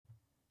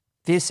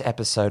This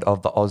episode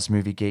of the Oz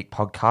Movie Geek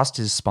podcast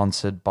is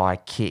sponsored by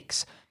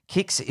Kix.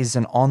 Kix is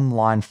an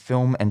online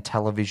film and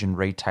television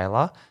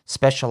retailer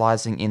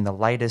specializing in the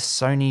latest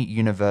Sony,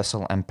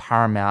 Universal, and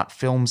Paramount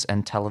films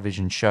and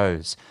television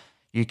shows.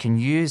 You can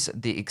use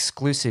the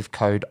exclusive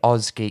code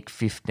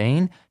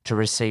OzGeek15 to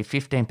receive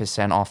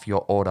 15% off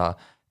your order.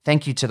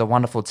 Thank you to the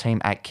wonderful team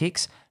at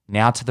Kix.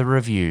 Now to the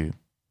review.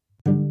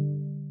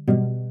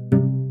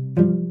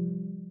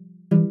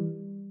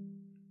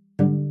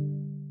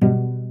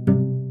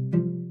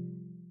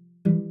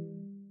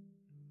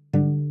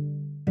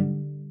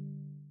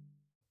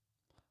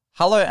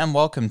 Hello and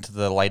welcome to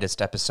the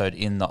latest episode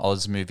in the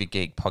Oz Movie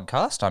Geek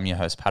podcast. I'm your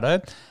host,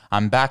 Pato.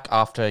 I'm back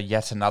after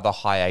yet another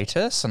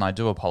hiatus, and I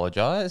do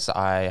apologise.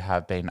 I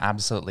have been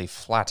absolutely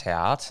flat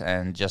out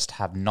and just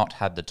have not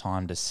had the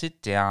time to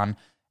sit down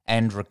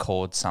and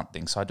record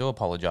something. So I do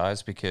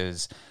apologise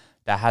because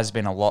there has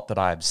been a lot that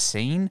I've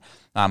seen.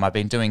 I've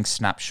been doing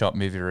snapshot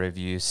movie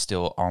reviews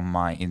still on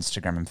my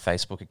Instagram and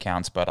Facebook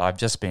accounts, but I've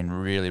just been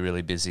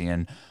really busy,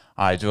 and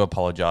I do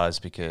apologise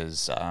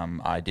because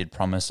I did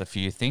promise a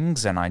few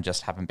things and I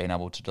just haven't been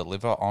able to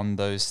deliver on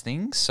those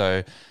things.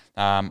 So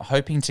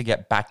hoping to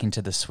get back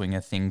into the swing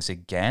of things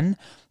again.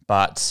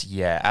 But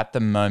yeah, at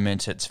the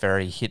moment it's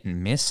very hit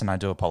and miss, and I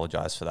do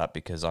apologise for that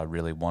because I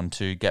really want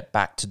to get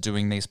back to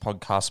doing these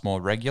podcasts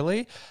more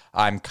regularly.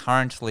 I'm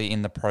currently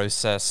in the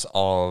process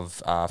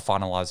of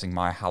finalising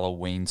my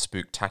Halloween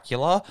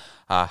Spooktacular,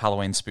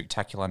 Halloween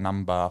Spooktacular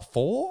number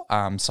 4.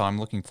 So I'm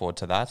looking forward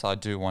to that. I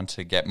do want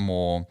to get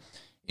more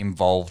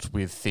involved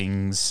with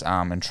things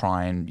and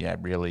try and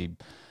really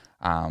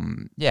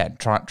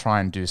try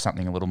and do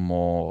something a little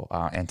more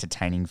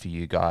entertaining for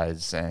you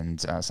guys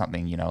and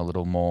something a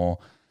little more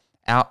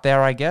out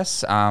there, I guess.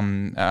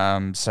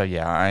 So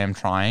yeah, I am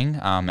trying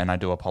and I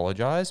do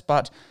apologize,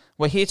 but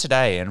we're here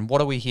today, and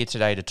what are we here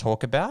today to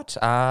talk about?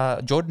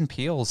 Jordan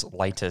Peele's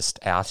latest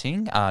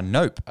outing,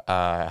 Nope,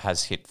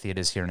 has hit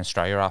theatres here in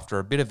Australia after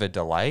a bit of a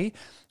delay.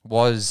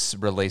 Was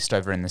released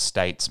over in the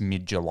States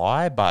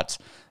mid-July, but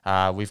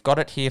we've got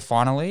it here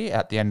finally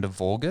at the end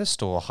of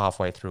August or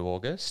halfway through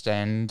August,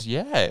 and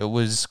yeah, it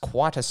was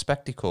quite a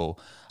spectacle.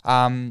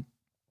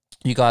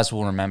 You guys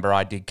will remember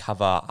I did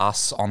cover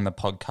Us on the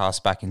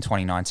podcast back in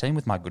 2019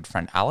 with my good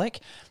friend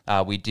Alec.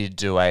 We did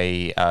do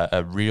a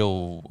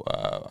real,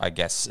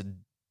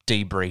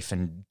 debrief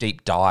and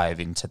deep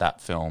dive into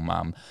that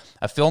film,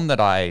 a film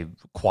that I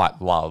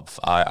quite love.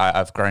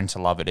 I've grown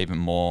to love it even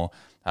more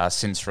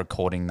since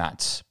recording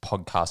that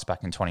podcast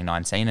back in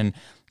 2019. And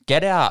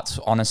Get Out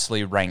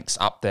honestly ranks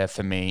up there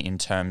for me in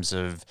terms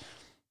of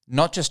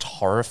not just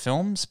horror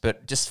films,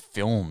 but just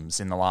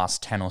films in the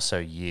last 10 or so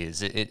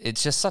years.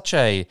 It's just such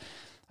a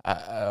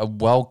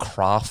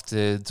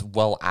well-crafted,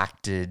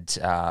 well-acted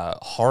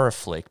horror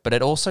flick, but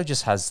it also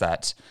just has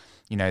that,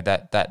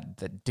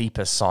 that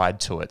deeper side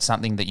to it,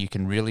 something that you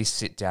can really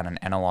sit down and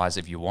analyze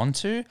if you want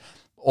to,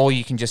 or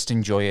you can just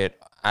enjoy it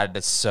at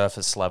a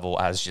surface level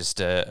as just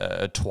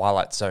a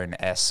Twilight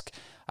Zone-esque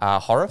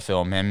horror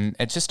film. And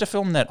it's just a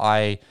film that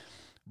I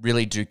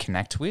really do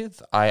connect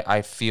with.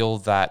 I feel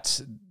that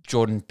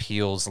Jordan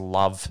Peele's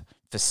love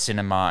for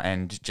cinema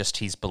and just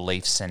his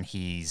beliefs and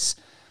his,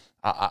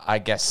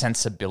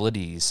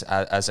 sensibilities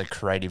as a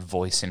creative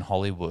voice in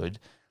Hollywood,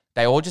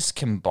 they all just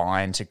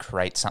combine to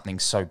create something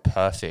so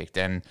perfect.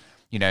 And,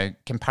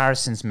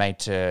 comparisons made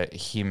to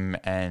him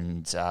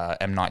and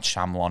M. Night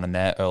Shyamalan and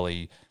their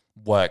early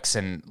works,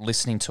 and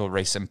listening to a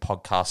recent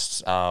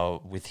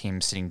podcast with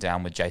him sitting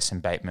down with Jason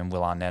Bateman,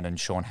 Will Arnett, and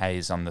Sean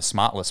Hayes on the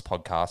Smartless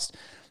podcast,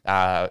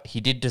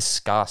 he did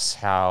discuss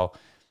how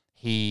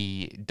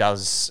he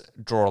does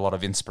draw a lot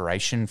of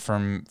inspiration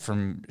from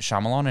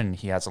Shyamalan, and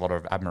he has a lot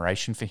of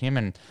admiration for him.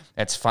 And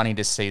it's funny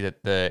to see that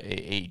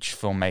each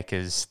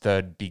filmmaker's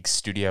third big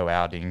studio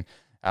outing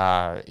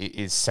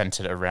is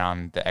centered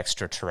around the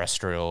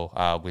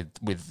extraterrestrial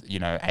with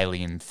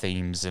alien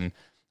themes, and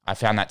I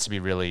found that to be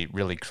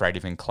really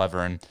creative and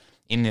clever. And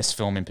in this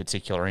film in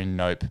particular, in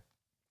Nope,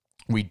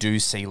 we do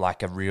see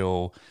like a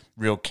real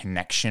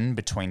connection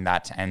between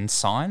that and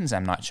Signs,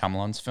 M. Night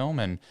Shyamalan's film.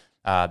 And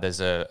there's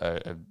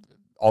a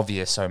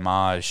obvious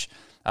homage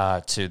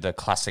to the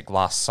classic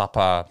Last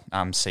Supper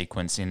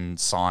sequence in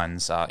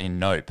Signs in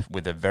Nope,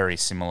 with a very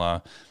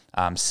similar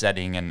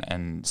setting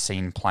and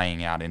scene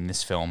playing out in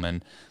this film.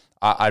 And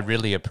I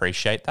really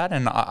appreciate that.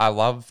 And I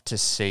love to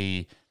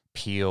see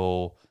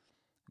Peele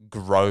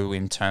grow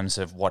in terms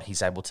of what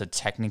he's able to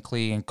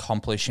technically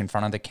accomplish in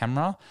front of the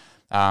camera.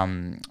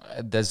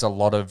 There's a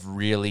lot of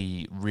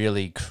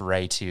really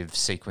creative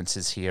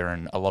sequences here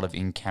and a lot of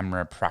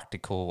in-camera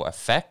practical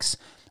effects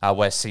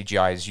where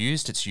CGI is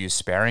used. It's used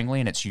sparingly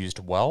and it's used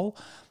well.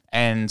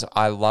 And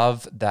I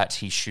love that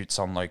he shoots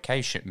on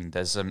location.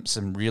 There's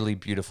some really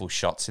beautiful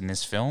shots in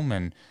this film,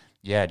 and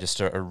yeah, just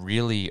a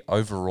really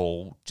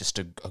overall, just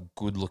a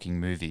good looking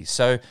movie.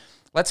 So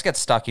let's get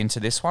stuck into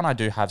this one. I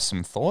do have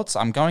some thoughts.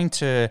 I'm going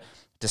to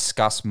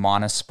discuss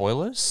minor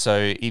spoilers.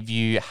 So if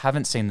you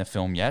haven't seen the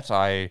film yet,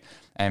 I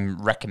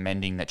am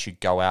recommending that you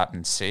go out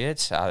and see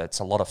it. It's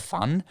a lot of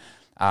fun.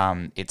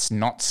 It's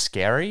not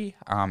scary,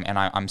 and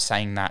I'm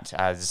saying that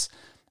as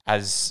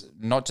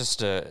not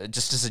just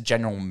as a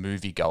general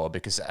moviegoer,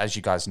 because as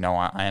you guys know,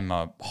 I am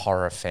a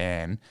horror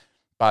fan.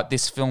 But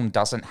this film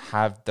doesn't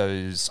have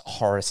those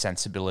horror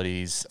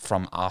sensibilities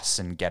from Us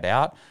and Get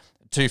Out,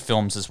 two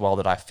films as well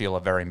that I feel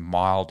are very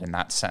mild in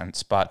that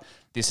sense. But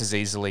this is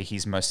easily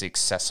his most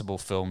accessible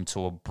film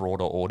to a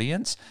broader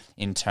audience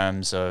in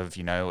terms of,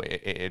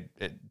 it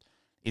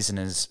isn't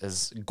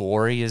as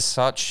gory as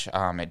such.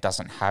 It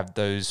doesn't have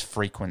those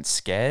frequent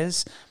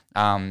scares.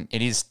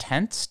 It is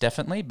tense,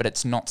 definitely, but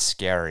it's not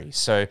scary.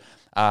 So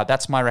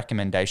that's my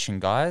recommendation,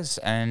 guys.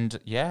 And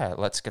yeah,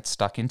 let's get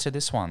stuck into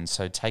this one.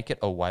 So take it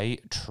away,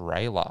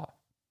 trailer.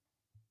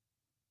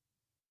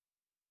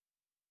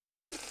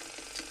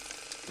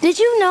 Did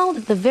you know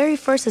that the very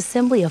first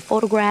assembly of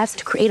photographs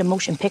to create a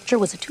motion picture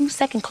was a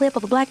 2-second clip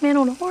of a black man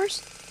on a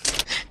horse?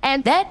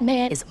 And that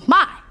man is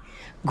my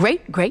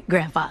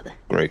great-great-grandfather.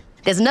 Great.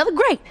 There's another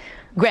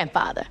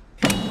great-grandfather.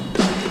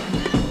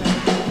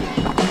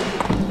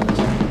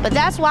 But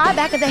that's why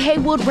back at the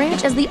Haywood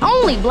Ranch, as the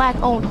only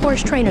black-owned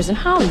horse trainers in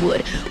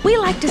Hollywood, we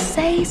like to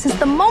say, since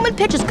the moment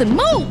pictures could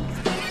move,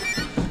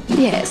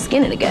 yeah,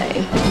 skin in the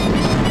game.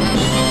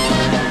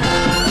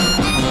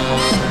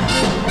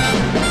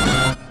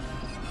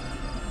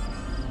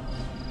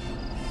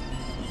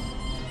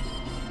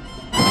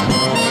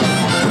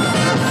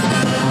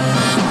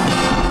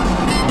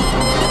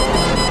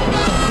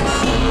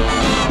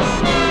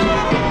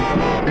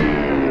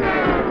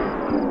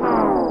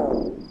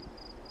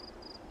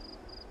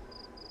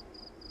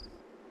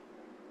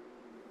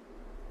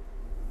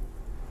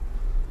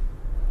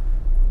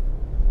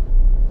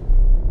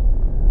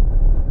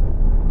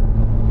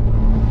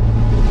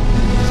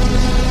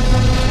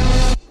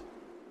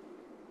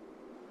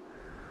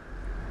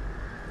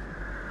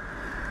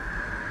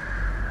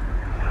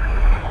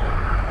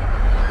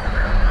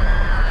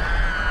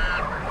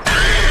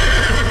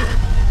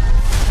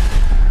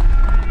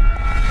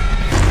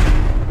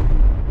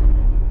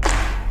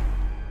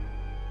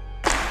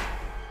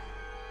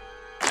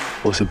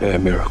 What's a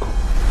bad miracle?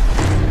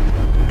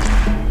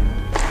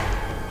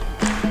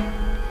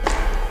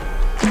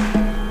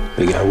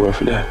 They got a word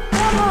for that?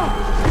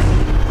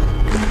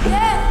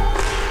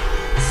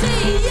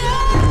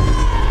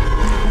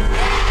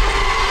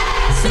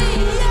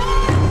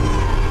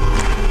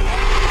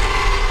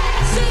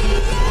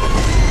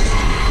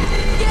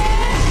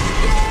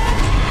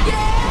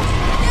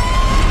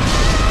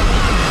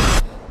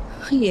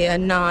 Yeah,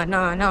 nah.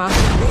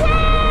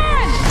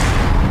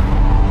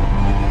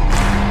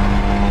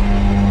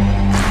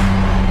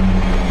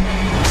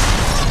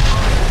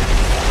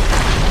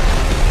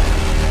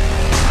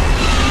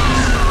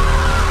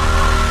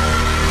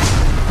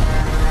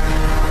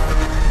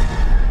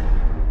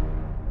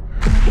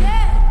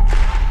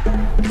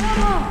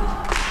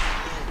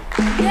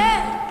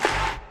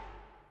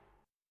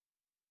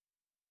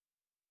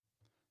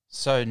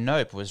 So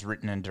Nope was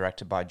written and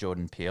directed by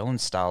Jordan Peele and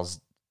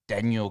stars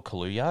Daniel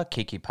Kaluuya,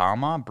 Kiki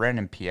Palmer,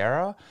 Brandon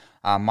Pereira,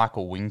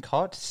 Michael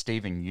Wincott,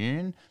 Stephen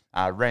Yeun,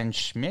 Ren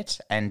Schmidt,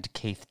 and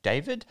Keith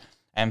David,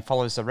 and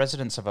follows the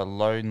residents of a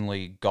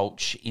lonely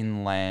gulch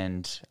in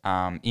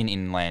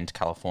inland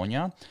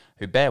California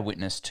who bear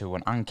witness to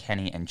an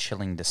uncanny and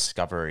chilling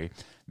discovery.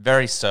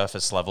 Very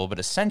surface level, but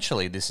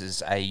essentially this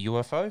is a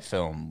UFO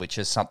film, which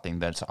is something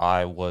that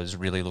I was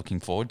really looking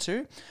forward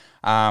to.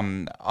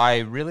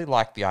 I really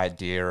like the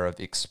idea of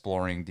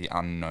exploring the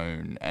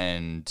unknown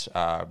and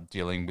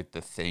dealing with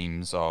the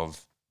themes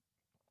of,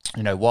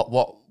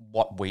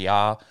 what we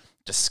are,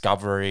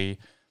 discovery,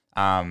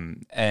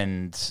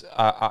 and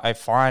I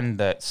find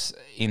that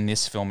in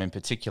this film in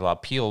particular,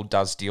 Peele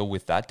does deal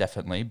with that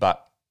definitely,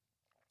 but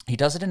he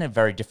does it in a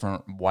very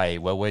different way,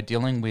 where we're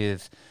dealing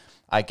with,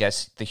 I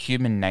guess, the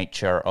human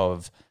nature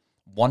of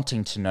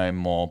wanting to know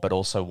more, but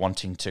also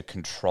wanting to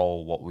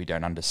control what we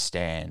don't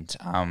understand.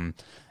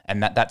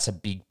 And that's a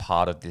big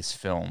part of this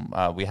film.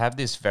 We have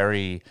this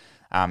very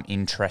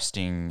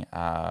interesting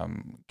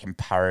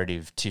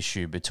comparative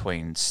tissue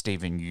between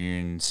Stephen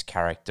Yeun's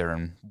character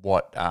and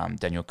what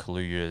Daniel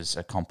Kaluuya is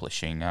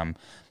accomplishing.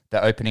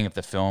 The opening of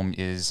the film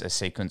is a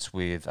sequence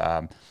with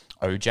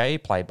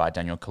OJ, played by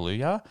Daniel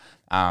Kaluuya,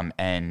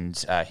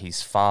 and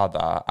his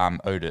father,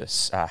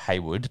 Otis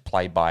Haywood,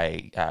 played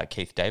by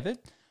Keith David.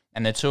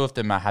 And the two of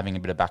them are having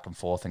a bit of back and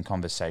forth and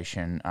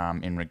conversation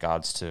in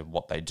regards to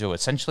what they do.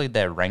 Essentially,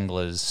 they're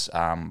wranglers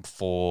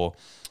for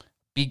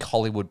big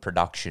Hollywood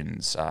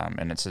productions,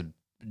 and it's a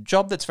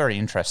job that's very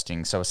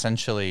interesting. So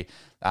essentially,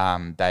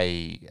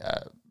 they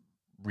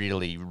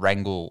really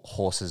wrangle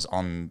horses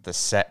on the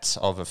set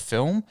of a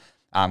film,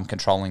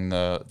 controlling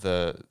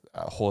the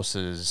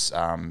horses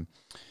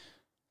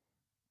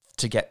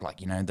to get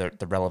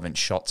the relevant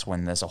shots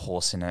when there's a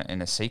horse in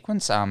a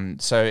sequence.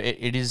 So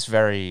it is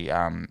very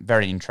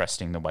very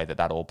interesting the way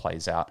that all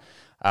plays out.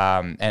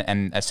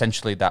 And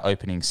essentially that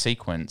opening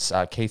sequence,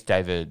 Keith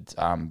David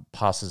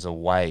passes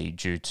away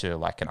due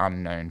to an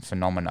unknown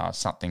phenomena.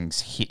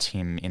 Something's hit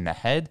him in the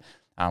head,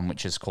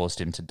 which has caused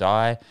him to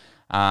die.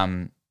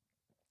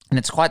 And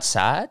it's quite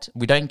sad.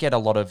 We don't get a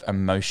lot of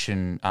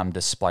emotion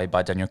displayed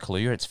by Daniel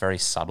Kaluuya. It's very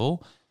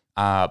subtle,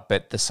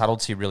 but the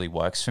subtlety really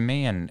works for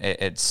me. And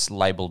it's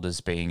labelled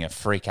as being a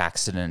freak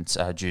accident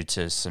due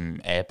to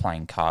some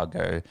airplane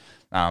cargo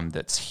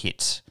that's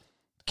hit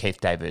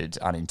Keith David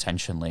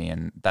unintentionally,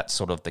 and that's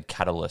sort of the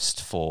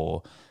catalyst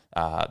for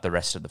the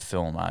rest of the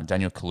film.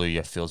 Daniel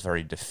Kaluuya feels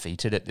very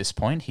defeated at this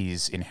point.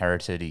 He's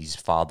inherited his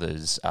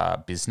father's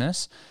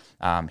business.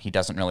 He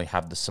doesn't really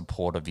have the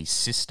support of his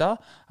sister,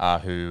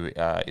 who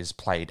is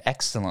played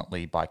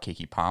excellently by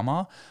Keke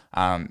Palmer,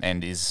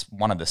 and is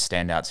one of the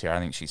standouts here. I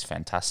think she's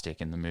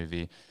fantastic in the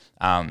movie.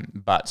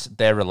 But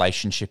their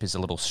relationship is a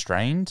little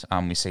strained.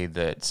 We see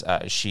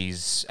that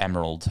she's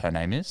Emerald, her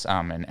name is,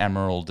 and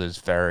Emerald is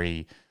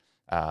very...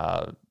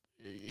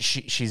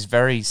 she's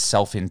very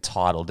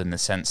self-entitled in the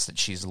sense that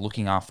she's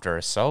looking after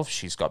herself.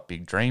 She's got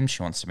big dreams.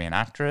 She wants to be an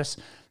actress,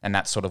 and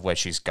that's sort of where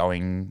she's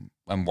going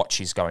and what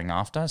she's going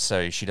after.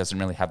 So she doesn't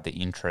really have the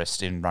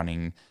interest in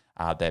running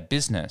their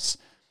business.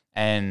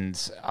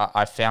 And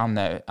I found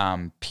that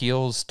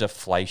Peele's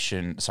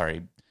deflation,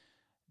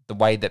 the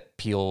way that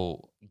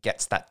Peele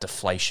gets that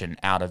deflation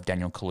out of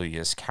Daniel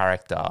Kaluuya's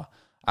character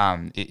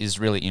is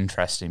really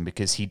interesting,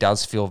 because he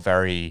does feel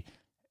very...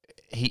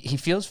 He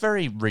feels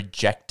very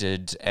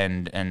rejected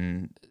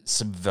and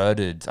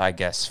subverted, I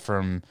guess,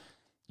 from,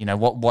 you know,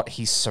 what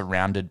he's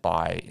surrounded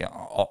by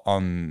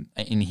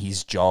in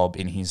his job,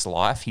 in his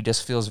life. He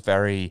just feels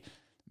very,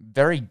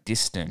 very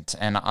distant.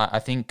 And I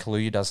think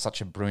Kaluuya does such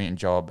a brilliant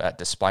job at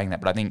displaying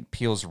that. But I think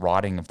Peele's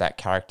writing of that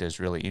character is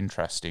really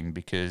interesting,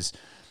 because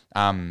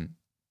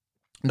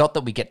not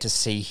that we get to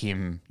see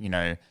him, you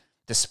know,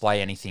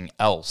 display anything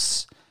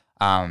else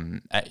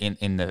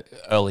in the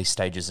early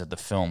stages of the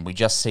film. We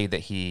just see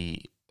that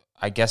he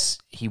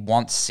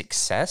wants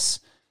success,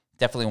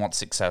 definitely wants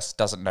success,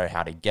 doesn't know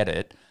how to get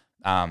it,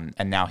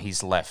 and now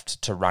he's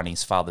left to run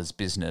his father's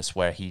business,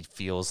 where he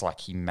feels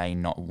like he may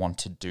not want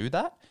to do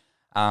that.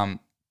 And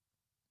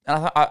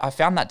I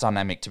found that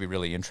dynamic to be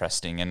really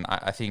interesting, and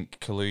I think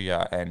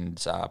Kaluuya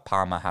and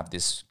Palmer have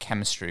this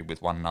chemistry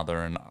with one another,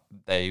 and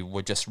they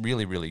were just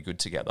really, really good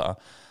together.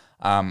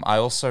 I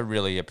also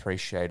really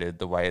appreciated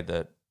the way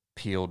that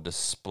Peele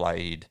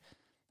displayed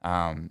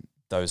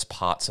those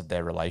parts of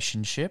their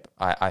relationship.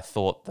 I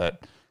thought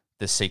that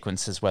the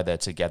sequences where they're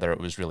together, it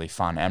was really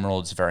fun.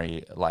 Emerald's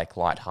very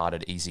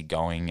lighthearted,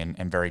 easygoing,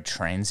 and very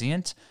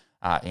transient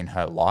in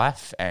her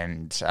life,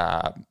 and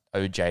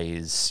OJ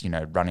is, you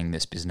know, running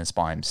this business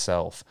by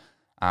himself.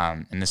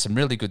 And there's some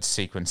really good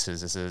sequences.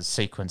 There's a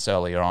sequence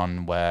earlier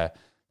on where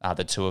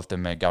the two of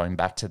them are going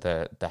back to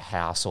the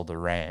house or the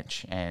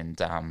ranch,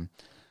 and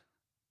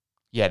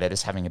they're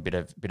just having a bit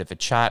of a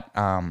chat,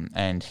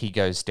 and he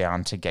goes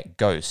down to get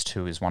Ghost,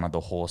 who is one of the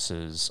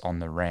horses on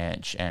the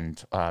ranch,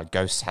 and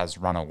Ghost has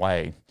run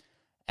away,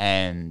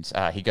 and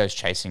he goes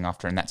chasing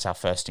after, and that's our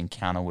first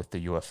encounter with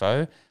the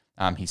UFO.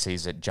 He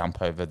sees it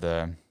jump over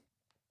the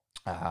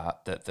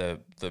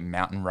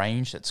mountain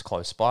range that's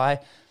close by,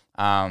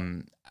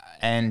 and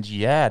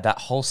that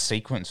whole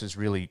sequence was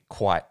really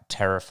quite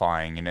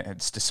terrifying, and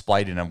it's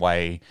displayed in a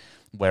way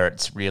where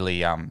it's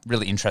really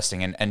really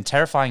interesting and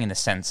terrifying in the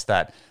sense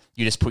that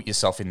you just put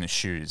yourself in the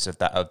shoes of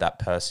that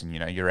person. You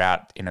know, you're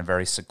out in a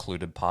very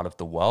secluded part of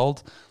the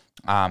world,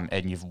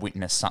 and you've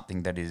witnessed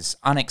something that is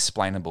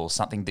unexplainable,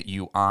 something that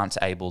you aren't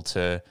able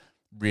to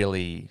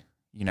really,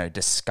 you know,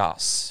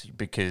 discuss,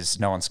 because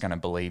no one's going to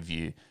believe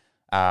you.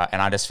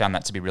 And I just found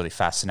that to be really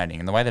fascinating.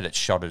 And the way that it's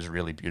shot is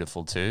really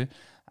beautiful too.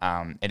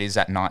 It is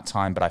at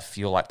nighttime, but I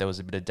feel like there was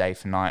a bit of day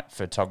for night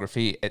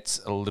photography. It's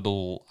a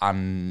little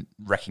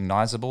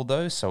unrecognizable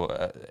though,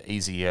 so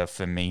easier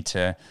for me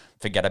to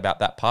forget about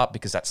that part,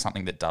 because that's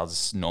something that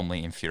does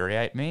normally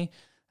infuriate me.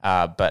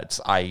 But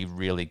I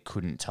really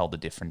couldn't tell the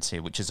difference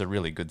here, which is a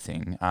really good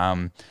thing.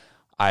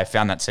 I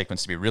found that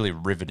sequence to be really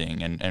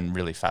riveting and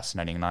really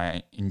fascinating, and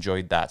I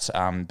enjoyed that.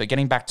 But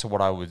getting back to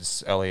what I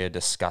was earlier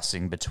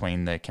discussing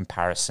between the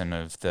comparison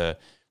of the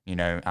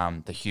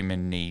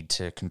human need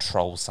to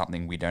control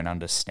something we don't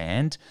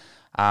understand.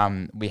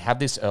 We had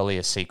this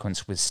earlier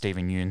sequence with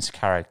Stephen Yeun's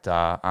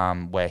character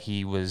where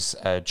he was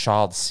a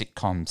child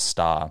sitcom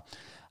star,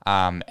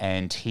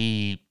 and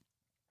he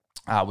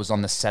was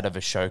on the set of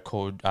a show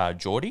called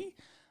Geordie,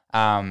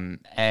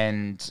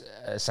 and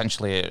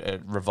essentially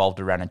it revolved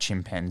around a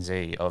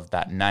chimpanzee of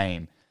that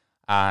name.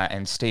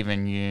 And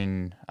Stephen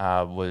Yeun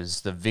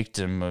was the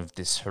victim of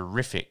this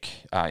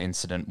horrific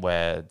incident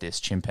where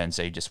this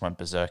chimpanzee just went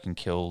berserk and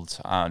killed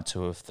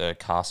two of the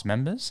cast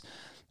members.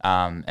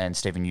 And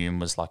Stephen Yeun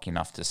was lucky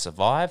enough to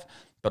survive,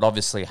 but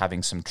obviously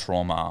having some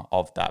trauma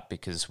of that,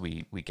 because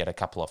we get a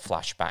couple of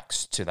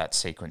flashbacks to that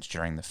sequence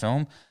during the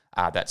film.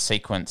 That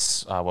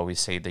sequence where we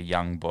see the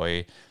young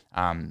boy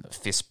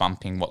fist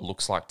bumping what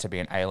looks like to be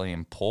an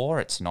alien paw.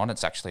 It's not.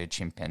 It's actually a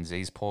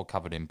chimpanzee's paw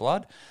covered in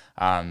blood,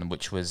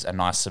 which was a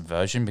nice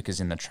subversion, because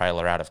in the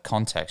trailer, out of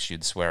context,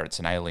 you'd swear it's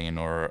an alien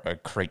or a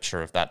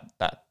creature of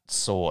that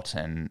sort,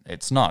 and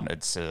it's not.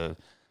 It's a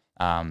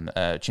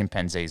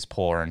chimpanzee's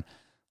paw, and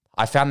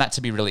I found that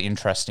to be really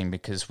interesting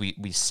because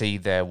we see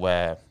there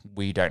where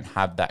we don't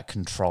have that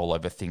control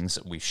over things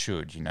that we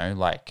should, you know,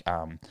 like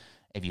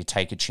if you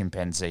take a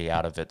chimpanzee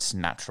out of its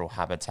natural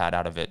habitat,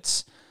 out of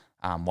its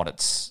what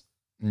it's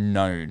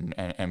known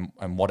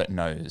and what it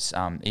knows.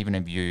 Even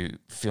if you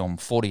film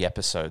 40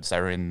 episodes,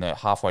 they're in the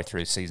halfway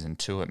through season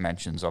 2, it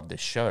mentions of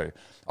this show,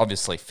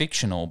 obviously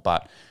fictional,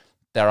 but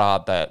there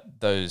are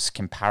those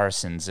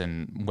comparisons,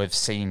 and we've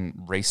seen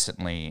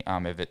recently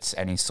if it's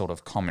any sort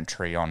of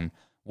commentary on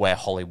where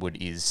Hollywood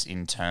is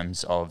in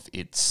terms of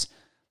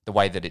the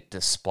way that it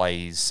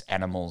displays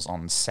animals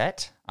on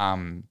set.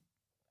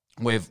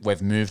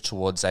 We've moved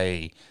towards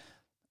a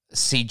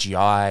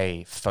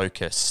CGI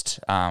focused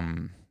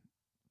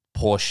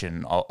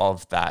portion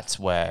of that,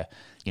 where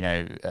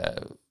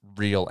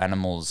real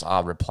animals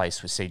are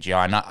replaced with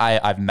CGI. And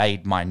I've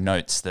made my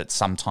notes that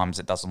sometimes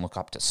it doesn't look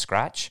up to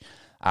scratch.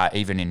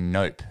 Even in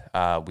Nope,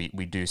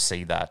 we do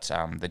see that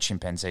the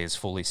chimpanzee is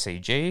fully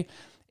CG.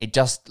 It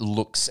just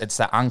looks, it's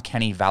that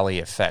uncanny valley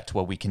effect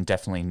where we can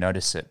definitely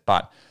notice it.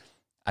 But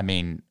I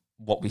mean,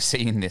 what we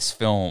see in this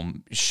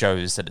film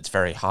shows that it's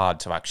very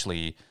hard to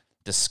actually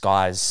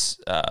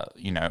disguise,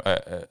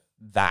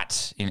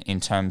 that in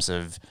terms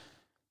of,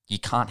 you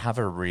can't have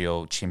a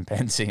real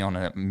chimpanzee on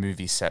a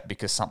movie set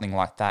because something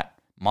like that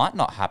might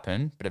not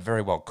happen, but it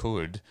very well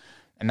could.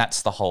 And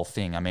that's the whole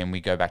thing. I mean,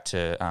 we go back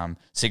to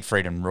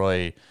Siegfried and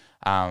Roy,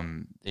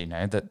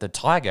 the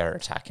tiger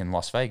attack in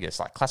Las Vegas,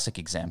 like classic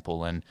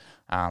example, and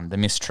the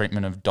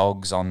mistreatment of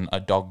dogs on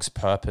A Dog's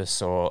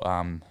Purpose or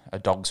A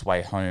Dog's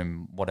Way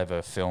Home,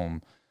 whatever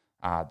film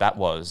that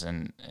was,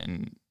 and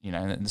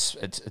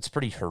it's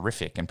pretty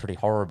horrific and pretty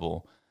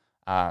horrible.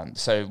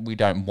 So we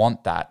don't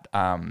want that,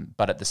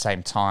 but at the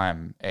same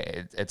time,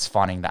 it's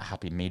finding that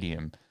happy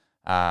medium.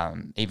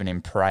 Even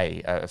in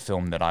Prey, a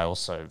film that I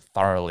also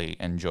thoroughly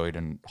enjoyed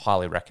and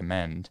highly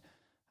recommend.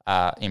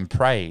 In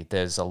Prey,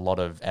 there's a lot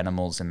of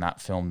animals in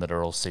that film that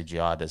are all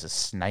CGI. There's a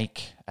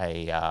snake,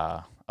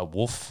 a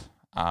wolf,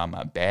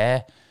 a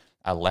bear,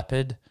 a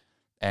leopard,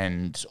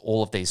 and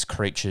all of these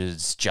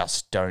creatures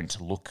just don't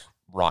look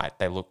right.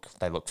 They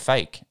look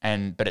fake.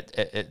 But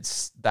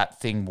it's that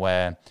thing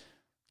where,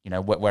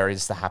 where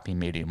is the happy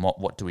medium?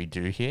 What do we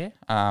do here?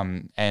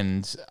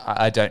 And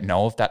I don't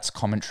know if that's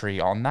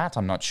commentary on that.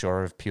 I'm not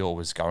sure if Peele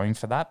was going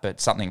for that, but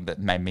something that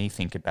made me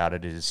think about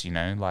it is,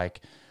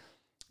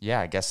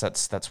 I guess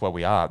that's where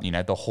we are.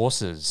 The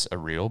horses are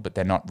real, but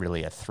they're not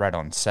really a threat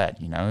on set.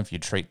 If you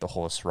treat the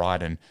horse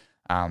right, and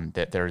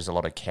that there is a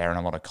lot of care and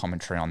a lot of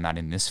commentary on that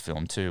in this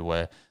film too,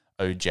 where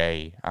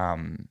OJ,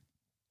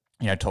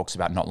 talks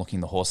about not looking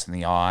the horse in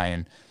the eye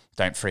and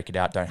don't freak it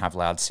out, don't have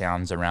loud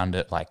sounds around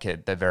it.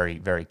 They're very,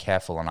 very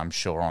careful, and I'm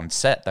sure on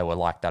set they were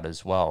like that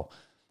as well.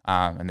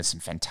 And there's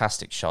some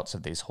fantastic shots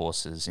of these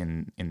horses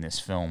in this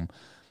film.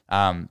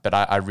 But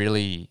I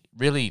really,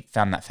 really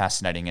found that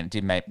fascinating, and it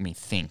did make me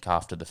think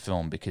after the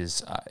film,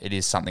 because it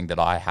is something that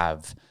I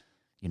have,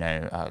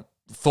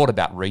 thought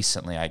about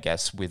recently, I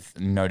guess, with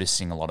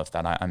noticing a lot of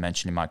that. I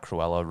mentioned in my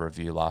Cruella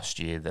review last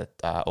year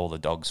that all the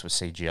dogs were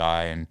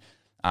CGI,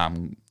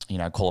 and,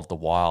 Call of the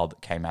Wild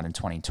that came out in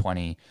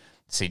 2020,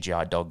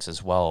 CGI dogs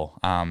as well.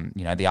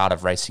 The Art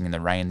of Racing in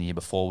the Rain the year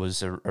before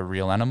was a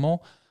real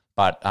animal,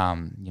 but,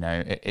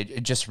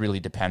 it just really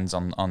depends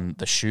on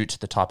the shoot,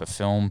 the type of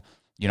film.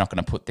 You're not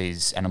going to put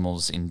these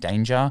animals in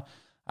danger.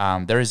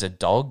 There is a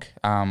dog,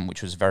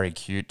 which was very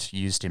cute,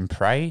 used in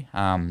Prey,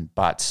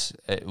 but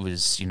it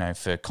was,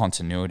 for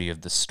continuity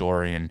of the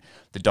story, and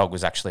the dog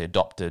was actually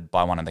adopted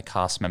by one of the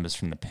cast members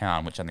from The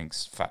Pound, which I think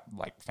is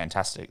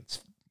fantastic.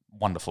 It's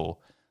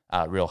wonderful,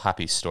 real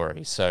happy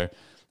story. So,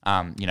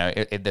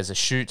 if there's a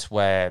shoot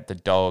where the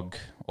dog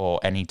or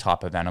any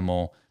type of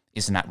animal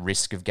isn't at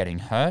risk of getting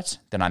hurt,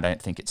 then I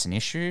don't think it's an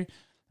issue.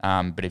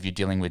 But if you're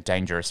dealing with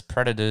dangerous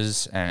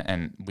predators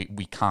and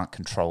we can't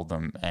control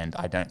them, and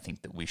I don't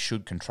think that we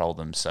should control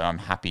them, so I'm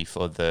happy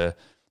for the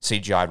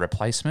CGI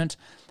replacement.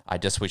 I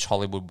just wish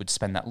Hollywood would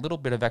spend that little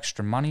bit of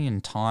extra money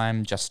and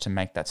time just to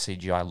make that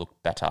CGI look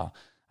better.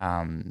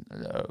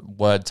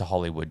 Word to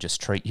Hollywood,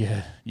 just treat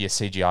your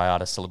CGI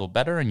artists a little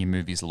better and your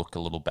movies look a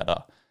little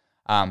better.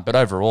 But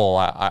overall,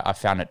 I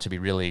found it to be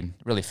really,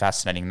 really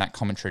fascinating, that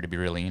commentary to be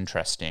really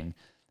interesting.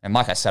 And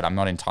like I said, I'm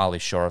not entirely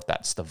sure if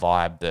that's the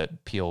vibe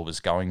that Peele was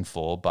going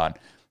for, but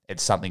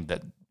it's something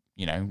that,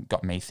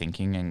 got me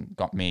thinking and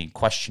got me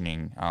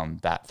questioning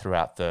that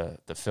throughout the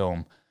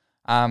film.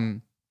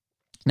 Now,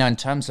 in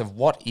terms of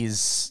what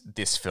is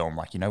this film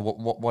like,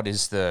 what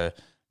is the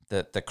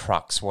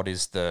crux? What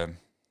is the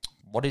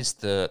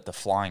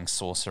flying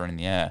saucer in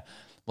the air?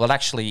 Well, it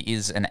actually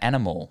is an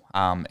animal.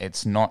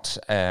 It's not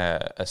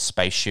a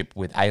spaceship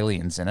with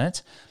aliens in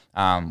it.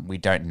 We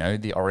don't know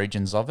the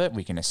origins of it.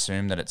 We can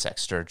assume that it's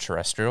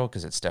extraterrestrial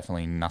because it's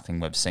definitely nothing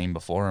we've seen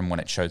before. And when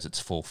it shows its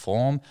full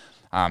form,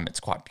 it's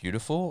quite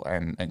beautiful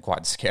and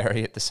quite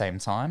scary at the same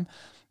time.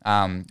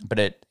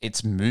 But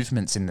its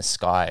movements in the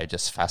sky are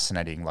just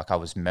fascinating. I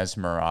was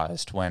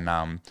mesmerized when,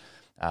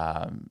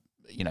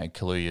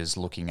 Kaluuya's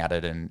looking at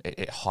it and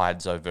it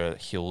hides over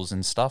hills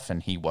and stuff.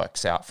 And he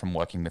works out from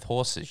working with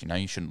horses,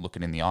 you shouldn't look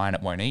it in the eye and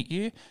it won't eat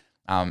you.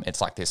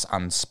 It's like this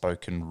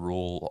unspoken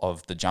rule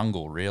of the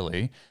jungle,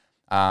 really.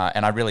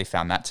 And I really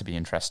found that to be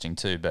interesting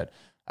too. But,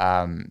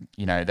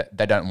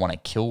 they don't want to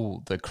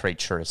kill the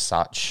creature as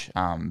such,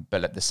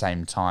 but at the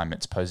same time,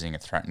 it's posing a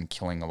threat and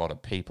killing a lot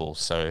of people.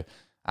 So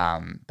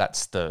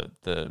that's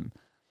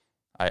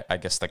I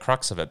guess the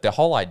crux of it. The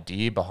whole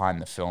idea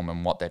behind the film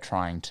and what they're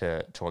trying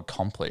to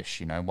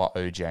accomplish, what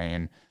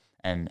OJ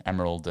and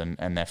Emerald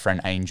and their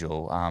friend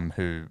Angel,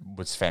 who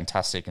was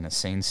fantastic and a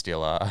scene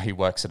stealer. He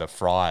works at a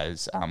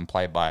Fry's,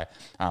 played by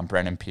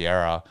Brennan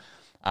Piera.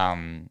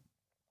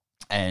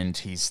 And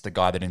he's the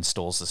guy that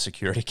installs the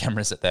security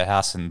cameras at their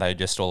house, and they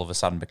just all of a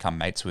sudden become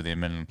mates with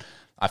him. And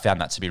I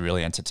found that to be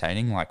really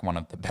entertaining, like one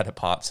of the better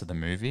parts of the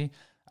movie.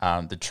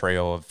 The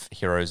trio of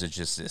heroes are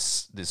just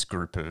this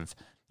group of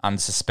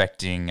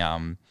unsuspecting,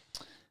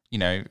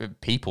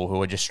 people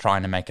who are just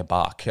trying to make a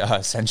buck.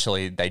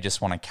 Essentially, they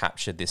just want to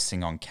capture this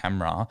thing on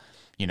camera,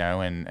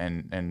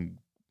 and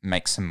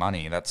make some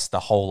money. That's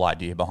the whole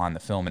idea behind the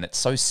film. And it's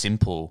so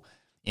simple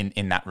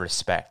in that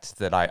respect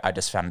that I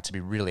just found it to be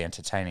really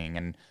entertaining.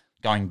 And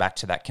going back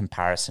to that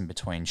comparison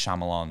between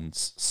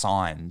Shyamalan's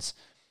Signs,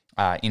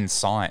 in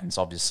Signs,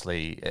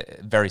 obviously,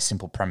 very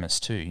simple premise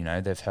too.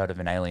 They've heard of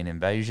an alien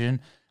invasion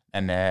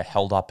and they're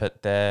held up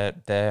at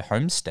their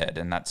homestead,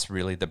 and that's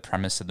really the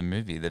premise of the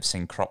movie. They've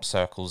seen crop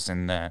circles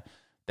in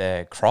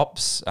their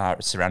crops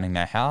surrounding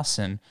their house,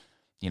 and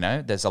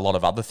there's a lot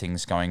of other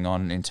things going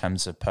on in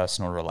terms of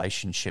personal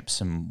relationships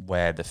and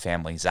where the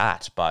family's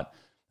at, but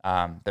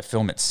the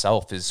film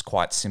itself is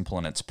quite simple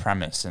in its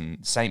premise,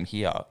 and same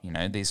here.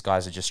 These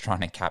guys are just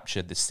trying to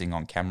capture this thing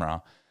on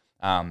camera,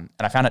 and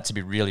I found it to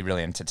be really,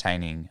 really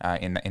entertaining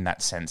in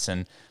that sense.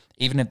 And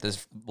even if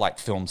this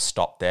film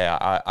stopped there,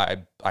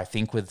 I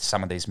think with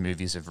some of these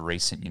movies of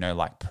recent,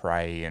 like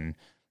Prey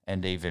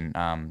and even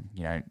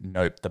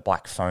Nope, The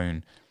Black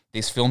Phone,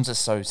 these films are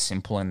so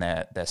simple in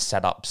their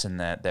setups and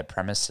their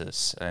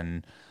premises,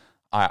 and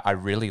I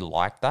really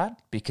like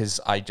that, because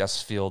I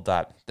just feel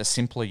that the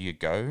simpler you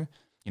go,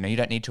 you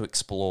don't need to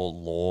explore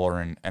lore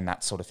and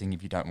that sort of thing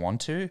if you don't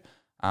want to.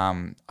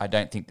 I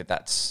don't think that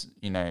that's,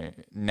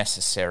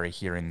 necessary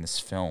here in this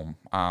film.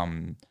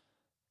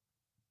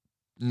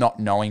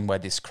 Not knowing where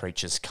this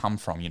creature's come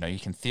from, you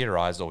can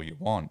theorize all you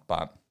want,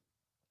 but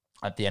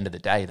at the end of the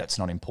day, that's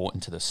not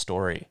important to the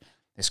story.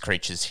 This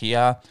creature's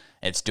here,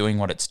 it's doing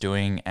what it's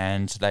doing,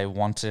 and they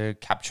want to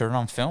capture it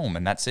on film,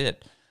 and that's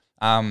it.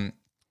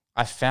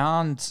 I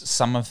found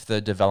some of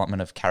the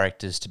development of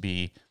characters to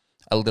be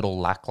a little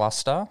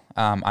lackluster.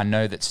 I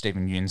know that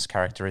Stephen Yeun's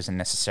character isn't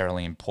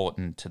necessarily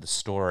important to the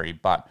story,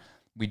 but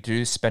we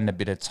do spend a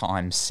bit of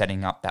time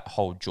setting up that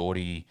whole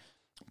Geordie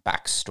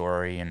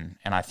backstory,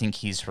 and I think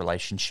his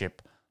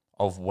relationship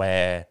of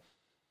where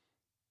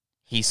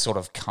he's sort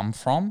of come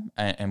from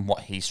and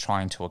what he's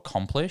trying to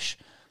accomplish.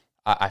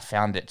 I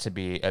found it to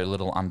be a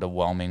little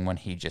underwhelming when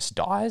he just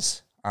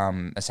dies.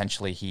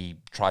 Essentially, he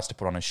tries to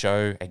put on a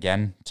show,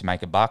 again, to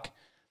make a buck,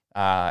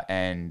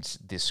 and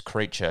this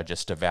creature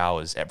just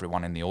devours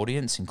everyone in the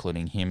audience,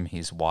 including him,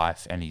 his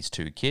wife, and his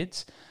 2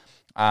 kids.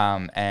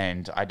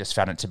 And I just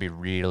found it to be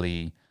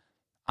really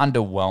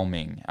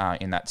underwhelming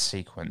in that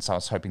sequence. I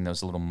was hoping there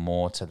was a little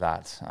more to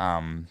that,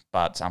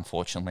 but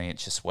unfortunately,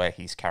 it's just where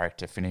his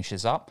character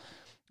finishes up.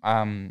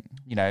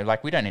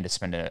 We don't need to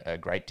spend a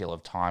great deal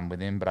of time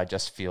with him, but I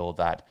just feel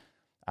that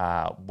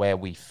where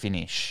we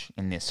finish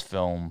in this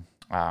film,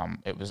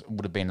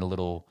 would have been a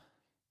little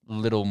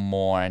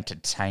more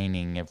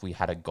entertaining if we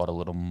had got a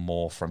little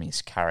more from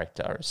his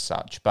character as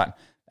such. But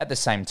at the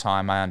same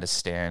time, I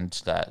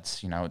understand that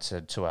it's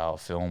a 2-hour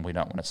film. We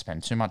don't want to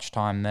spend too much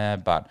time there,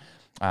 but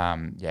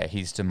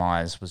his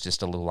demise was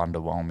just a little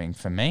underwhelming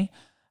for me.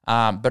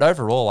 But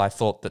overall, I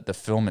thought that the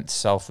film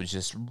itself was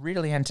just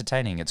really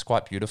entertaining. It's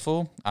quite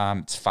beautiful.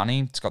 It's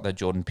funny. It's got the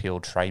Jordan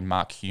Peele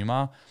trademark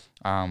humor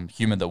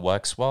that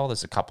works well.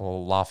 There's a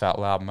couple of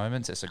laugh-out-loud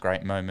moments. It's a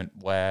great moment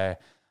where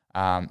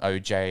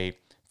OJ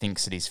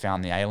thinks that he's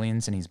found the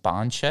aliens in his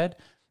barn shed,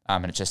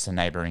 and it's just the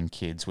neighboring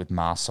kids with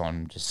masks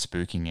on just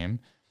spooking him.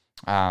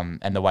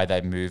 And the way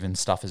they move and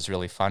stuff is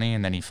really funny.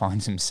 And then he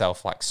finds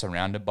himself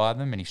surrounded by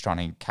them, and he's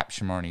trying to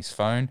capture them on his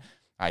phone.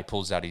 He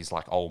pulls out his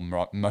old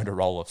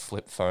Motorola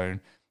flip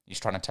phone. He's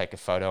trying to take a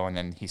photo, and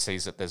then he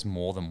sees that there's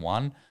more than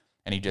one,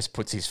 and he just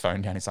puts his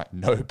phone down. He's like,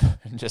 nope,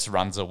 and just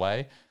runs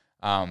away.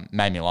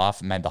 Made me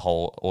laugh. It made the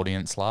whole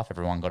audience laugh.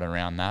 Everyone got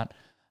around that.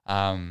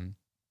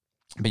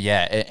 But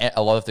yeah,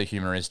 a lot of the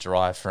humor is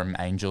derived from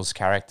Angel's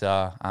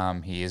character.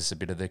 He is a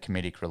bit of the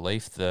comedic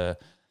relief.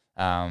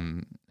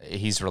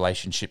 His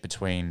relationship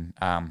between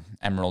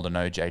Emerald and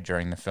OJ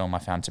during the film I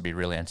found to be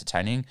really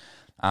entertaining.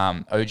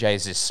 OJ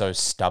is just so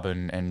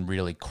stubborn and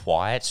really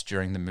quiet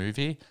during the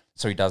movie,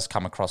 so he does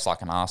come across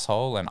like an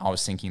asshole. And I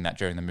was thinking that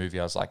during the movie,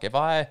 I was like, if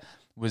I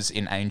was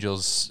in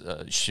Angel's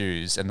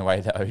shoes and the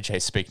way that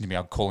OJ's speaking to me,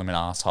 I'd call him an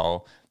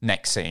asshole.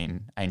 Next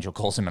scene, Angel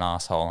calls him an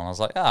asshole, and I was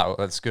like, oh,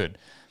 that's good.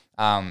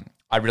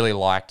 I really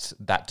liked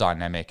that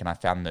dynamic, and I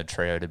found the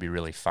trio to be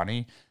really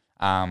funny.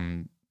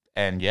 And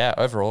yeah,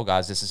 overall,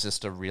 guys, this is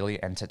just a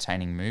really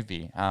entertaining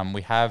movie.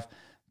 We have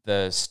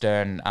the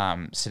Stern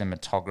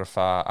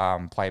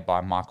cinematographer played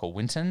by Michael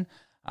Winton.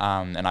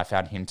 And I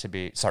found him to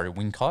be,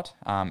 Wincott,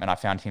 and I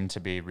found him to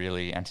be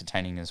really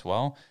entertaining as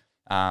well.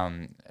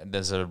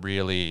 There's a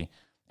really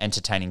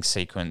entertaining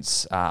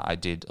sequence I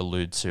did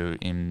allude to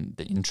in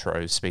the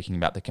intro, speaking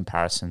about the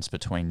comparisons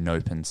between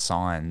Nope and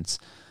Signs,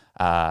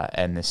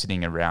 and they're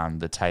sitting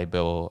around the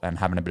table and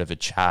having a bit of a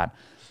chat,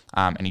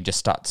 and he just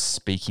starts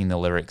speaking the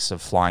lyrics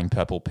of Flying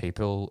Purple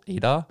People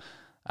Eater.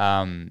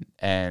 And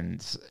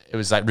it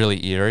was like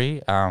really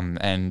eerie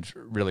and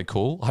really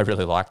cool. I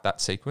really liked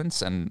that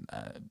sequence, and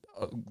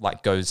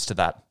like goes to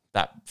that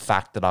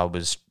fact that I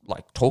was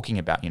like talking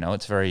about.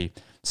 It's very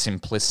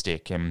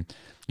simplistic, and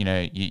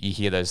you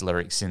hear those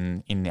lyrics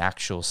in the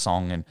actual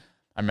song. And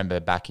I remember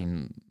back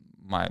in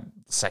my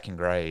second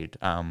grade,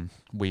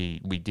 we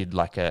did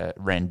like a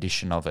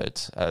rendition of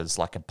it as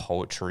like a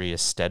poetry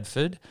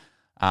Eisteddfod,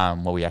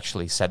 where we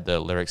actually said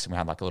the lyrics and we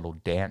had like a little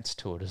dance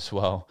to it as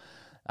well.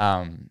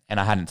 And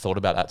I hadn't thought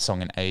about that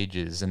song in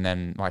ages. And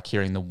then like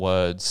hearing the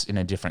words in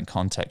a different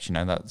context,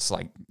 that's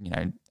like,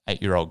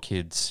 8-year-old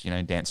kids,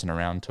 dancing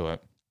around to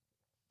it.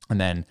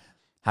 And then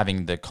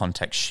having the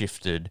context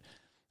shifted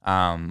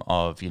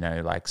of,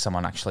 like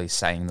someone actually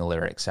saying the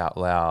lyrics out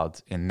loud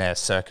in their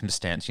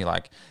circumstance,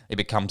 it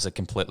becomes a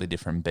completely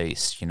different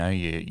beast.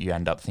 You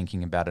end up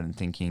thinking about it and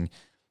thinking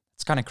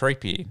it's kind of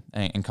creepy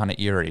and kind of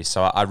eerie.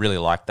 So I really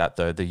like that,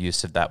 though. The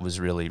use of that was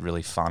really,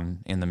 really fun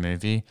in the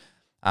movie.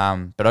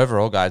 But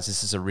overall, guys,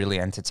 this is a really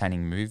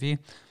entertaining movie.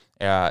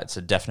 It's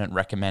a definite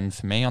recommend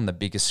for me on the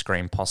biggest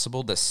screen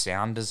possible. The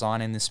sound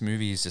design in this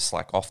movie is just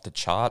like off the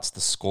charts.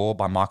 The score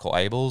by Michael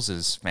Abels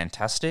is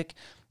fantastic.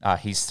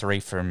 He's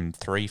 3 from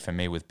 3 for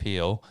me with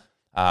Peele.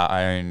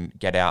 I own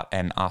Get Out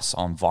and Us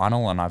on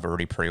vinyl, and I've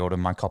already pre-ordered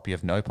my copy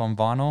of Nope on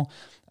vinyl.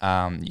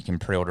 You can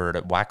pre-order it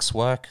at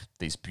Waxwork.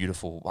 These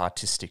beautiful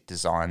artistic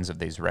designs of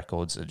these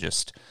records are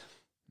just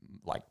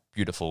like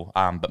beautiful.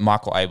 But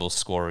Michael Abels'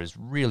 score is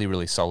really,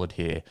 really solid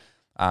here.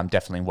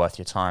 Definitely worth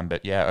your time.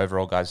 But yeah,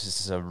 overall, guys,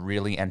 this is a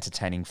really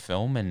entertaining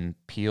film, and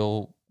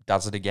Peele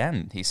does it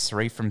again. He's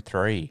 3 from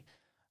 3.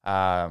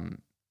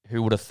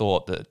 Who would have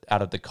thought that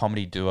out of the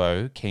comedy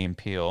duo, Key and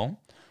Peele,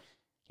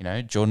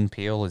 Jordan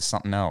Peele is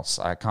something else.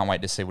 I can't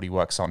wait to see what he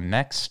works on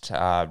next.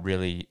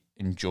 Really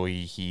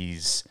enjoy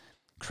his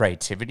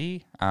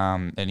creativity,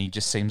 and he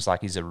just seems like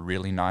he's a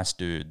really nice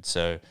dude.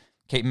 So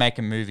keep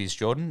making movies,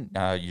 Jordan.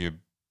 You're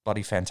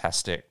bloody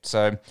fantastic.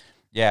 So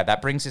yeah,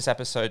 that brings this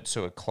episode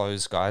to a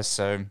close, guys.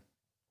 So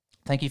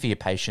thank you for your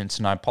patience,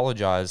 and I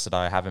apologize that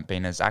I haven't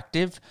been as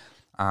active.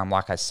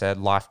 Like I said,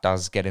 life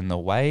does get in the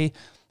way.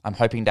 I'm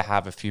hoping to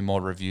have a few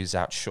more reviews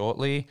out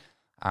shortly.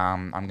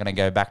 I'm going to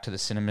go back to the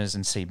cinemas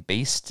and see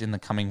Beast in the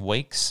coming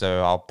weeks,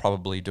 so I'll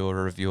probably do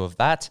a review of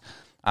that.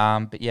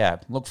 But yeah,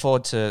 look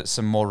forward to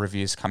some more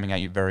reviews coming at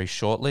you very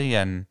shortly,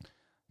 and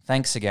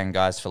thanks again,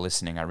 guys, for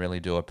listening. I really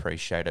do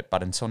appreciate it.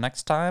 But until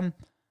next time,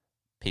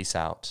 peace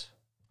out.